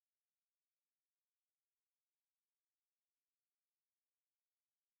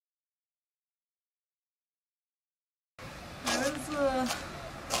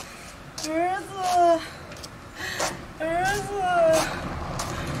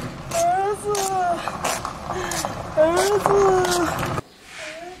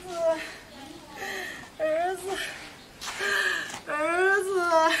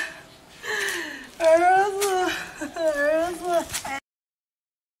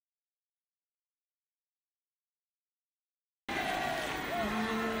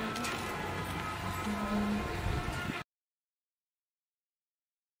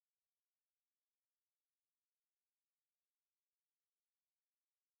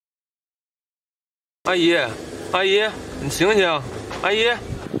阿姨，阿姨，你醒醒！阿姨，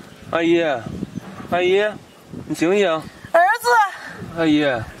阿姨，阿姨，你醒醒！儿子，阿姨，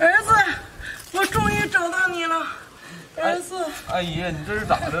儿子，我终于找到你了，儿子。阿姨，你这是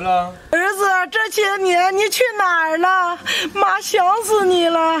咋的了？儿子，这些年你去哪儿了？妈想死你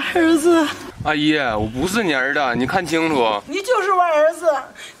了，儿子。阿姨，我不是你儿子，你看清楚。你就是我儿子，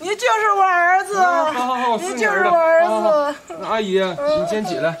你就是我儿子。好，你就是我儿子。阿姨，你先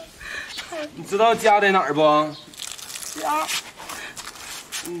起来。你知道家在哪儿不？家。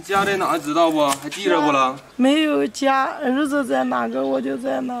你家在哪儿知道不？还记着不了？没有家，儿子在哪个我就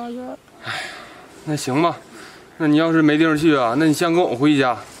在哪个。哎，那行吧，那你要是没地方去啊，那你先跟我回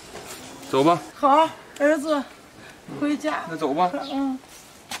家，走吧。好，儿子，回家。那走吧。嗯。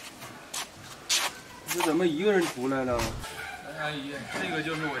你怎么一个人出来了？阿姨，这个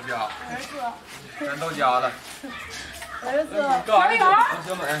就是我家。儿子，咱到家了。儿子，小勇，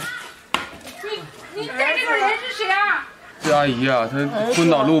小美。你带这个人是谁啊？这阿姨啊，她昏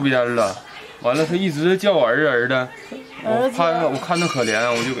倒路边了，完了她一直叫我儿的，我看她可怜，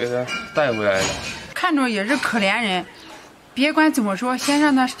我就给她带回来了。看着也是可怜人，别管怎么说，先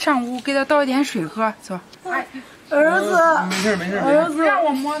让他上屋，给他倒点水喝，走。哎，儿子，没事没事，儿子让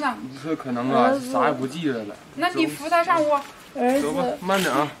我摸呢。这可能啊，啥也不记得了。那你扶他上屋。走吧，慢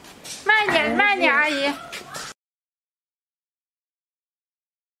点啊。慢点，慢点，阿姨。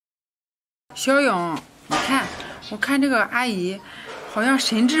小勇，你看，我看这个阿姨好像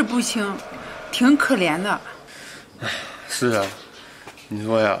神志不清，挺可怜的。哎，是啊，你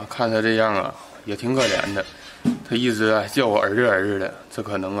说呀，看她这样啊，也挺可怜的。她一直啊叫我儿子儿子的，这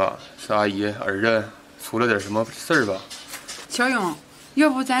可能啊是阿姨儿子出了点什么事儿吧。小勇，要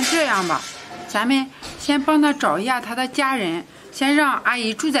不咱这样吧，咱们先帮他找一下他的家人，先让阿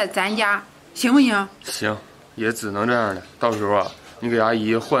姨住在咱家，行不行？行，也只能这样了。到时候啊，你给阿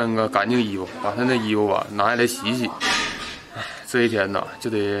姨换个干净衣服，把她那衣服啊拿下来洗洗。哎，这一天呢就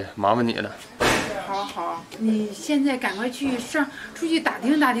得麻烦你了。好好，你现在赶快出去打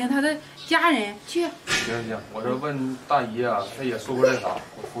听打听他的家人去。行行，我这问大姨啊，她也说不来啥，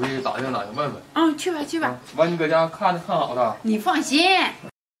我回去打听打听问问。嗯，去吧去吧。完，你搁家看好了。你放心。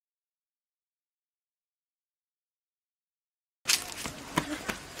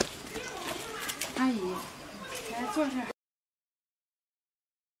阿姨，来坐这儿。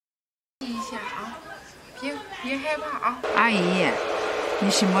一下啊，别害怕啊。阿姨，你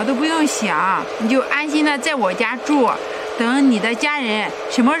什么都不用想，你就安心的在我家住，等你的家人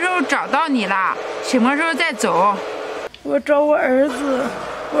什么时候找到你了，什么时候再走。我找我儿子，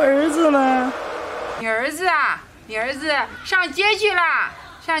我儿子呢？你儿子啊，你儿子上街去了，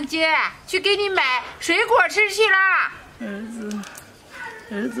上街去给你买水果吃去了。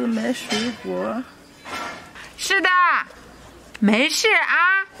儿子买水果。是的，没事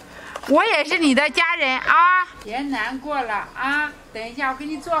啊，我也是你的家人啊，别难过了啊。等一下我给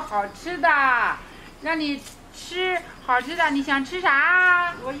你做好吃的，让你吃好吃的，你想吃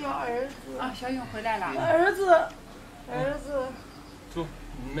啥？我要儿子。啊，小勇回来了。儿子。坐，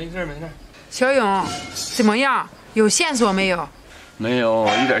没事没事。小勇，怎么样？有线索没有？没有，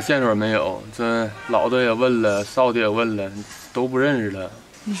一点线索没有。这老的也问了，少的也问了，都不认识了。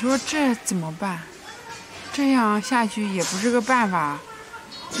你说这怎么办？这样下去也不是个办法，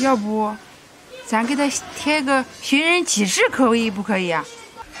要不咱给他贴个寻人启事，可以不可以啊？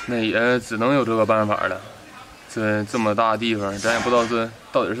那也只能有这个办法了。这么大地方，咱也不知道这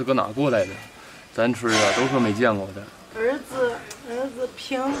到底是搁哪过来的。咱村啊都说没见过的。儿子，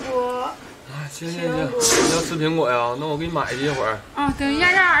苹果。行，你要吃苹果呀？那我给你买去一会儿。啊，等一下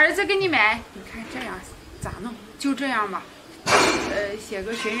让儿子给你买。你看这样咋弄？就这样吧。写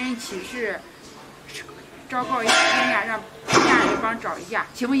个寻人启事，昭告一下，让家人帮找一下，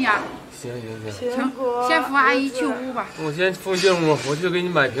行不行？行。行，先扶阿姨去屋吧。我先扶你进屋，我去给你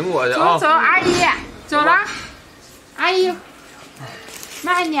买苹果去啊。走，阿姨，走了。阿姨，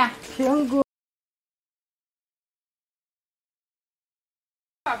慢点。苹果。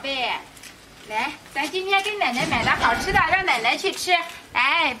宝贝，来，咱今天给奶奶买的好吃的，让奶奶去吃。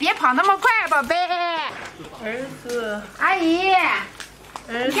哎，别跑那么快，宝贝。儿子，阿姨，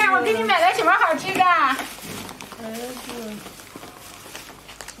你看我给你买的什么好吃的？儿子，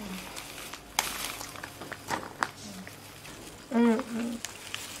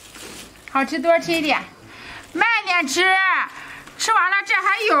好吃多吃一点，慢点吃，吃完了这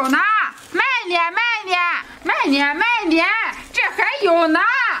还有呢，慢点，慢点，慢点，慢点，这还有呢，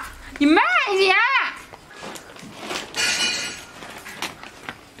你慢点，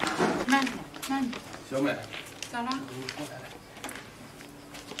慢点，慢点。小美，咋了？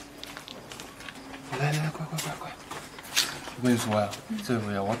来，快！我跟你说呀，这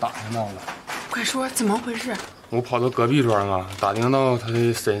回呀我打听到了。快说，怎么回事？我跑到隔壁庄啊，打听到他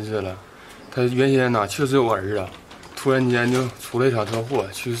的身世了。他原先呢确实有儿子，突然间就出了一场车祸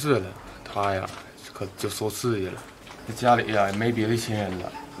去世了。他呀可就受刺激了，家里呀也没别的亲人了，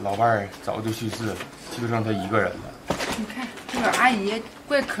老伴儿早就去世了，就剩他一个人了。你看这个阿姨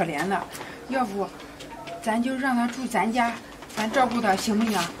怪可怜的，要不咱就让她住咱家，咱照顾她行不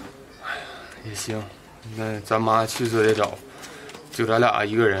行？也行，那咱妈去世得早，就咱俩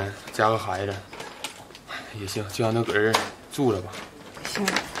一个人加个孩子，也行，就让他搁这儿住了吧。行，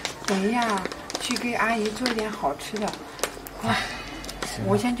等一下去给阿姨做点好吃的。快，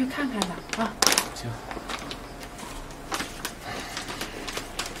我先去看看她啊。行。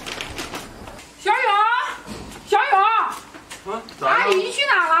小勇，阿姨去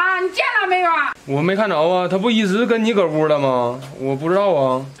哪了？你见了没有啊？我没看着啊，他不一直跟你搁屋了吗？我不知道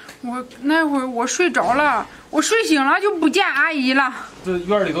啊。我那会儿我睡着了，我睡醒了就不见阿姨了。这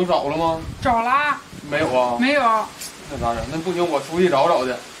院里都找了吗？找了。没有啊。没有。那咋整？那不行，我出去找找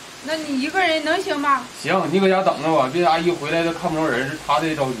去。那你一个人能行吗？行，你搁家等着吧，别阿姨回来都看不着人，是她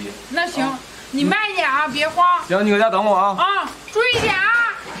得着急。那行，你慢一点啊，别慌。行，你搁家等我啊。啊，注意点啊。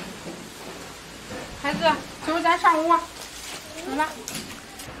孩子，走，咱上屋。走了。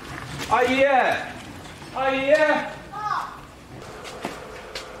阿姨，阿姨，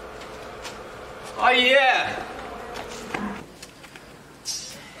阿姨。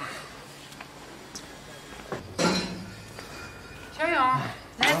小勇，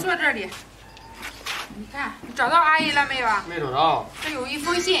来坐这里。你看，你找到阿姨了没有啊？没找着。这有一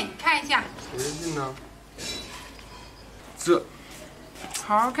封信，你看一下。谁的信呢？这，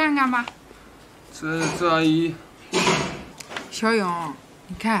好好看看吧。这阿姨。小勇，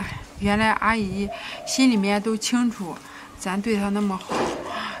你看，原来阿姨心里面都清楚，咱对她那么好，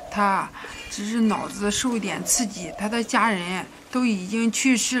她只是脑子受一点刺激，她的家人都已经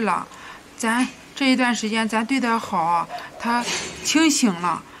去世了，咱这一段时间咱对她好，她清醒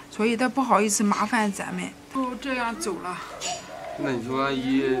了，所以她不好意思麻烦咱们，就这样走了。那你说阿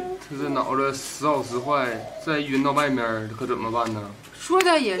姨，她这脑子时好时坏，再晕到外面可怎么办呢？说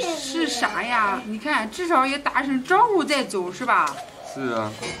的也是啥呀？你看，至少也打声招呼再走是吧？是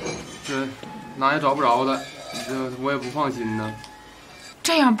啊，这哪也找不着了，这我也不放心呢。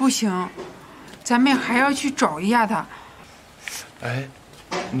这样不行，咱们还要去找一下他。哎，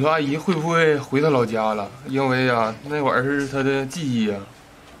你说阿姨会不会回她老家了？因为啊，那会儿是她的记忆啊，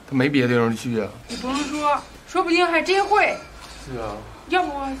她没别的地方去啊。你甭说，说不定还真会。是啊。要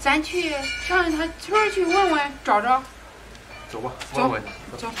不咱去上他村去问问，找找。走吧，走，问问。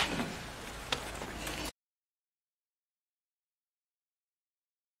走。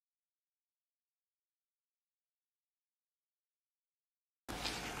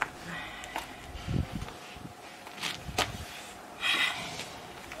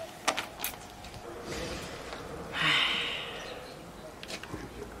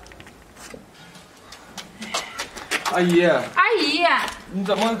阿姨，阿姨，你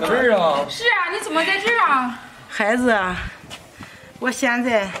怎么搁这儿啊？是啊，你怎么在这儿啊？孩子，我现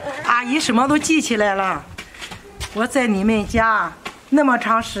在阿姨什么都记起来了。我在你们家那么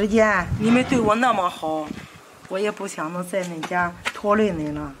长时间，你们对我那么好，我也不想能在恁家拖累你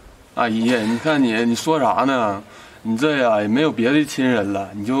了。阿姨，你看你说啥呢？你这呀也没有别的亲人了，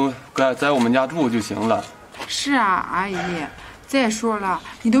你就在我们家住就行了。是啊，阿姨。再说了，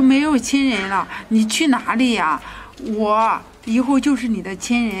你都没有亲人了，你去哪里呀？我以后就是你的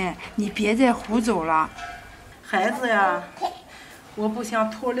亲人，你别再胡走了。孩子呀，我不想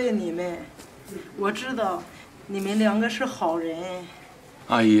拖累你们，我知道你们两个是好人。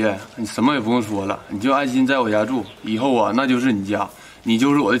阿姨，你什么也不用说了，你就安心在我家住，以后啊那就是你家，你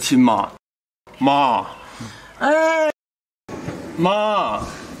就是我的亲妈。妈，哎，妈，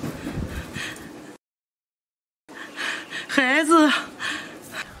孩子，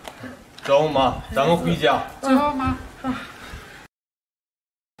走妈，咱们回家。走，妈。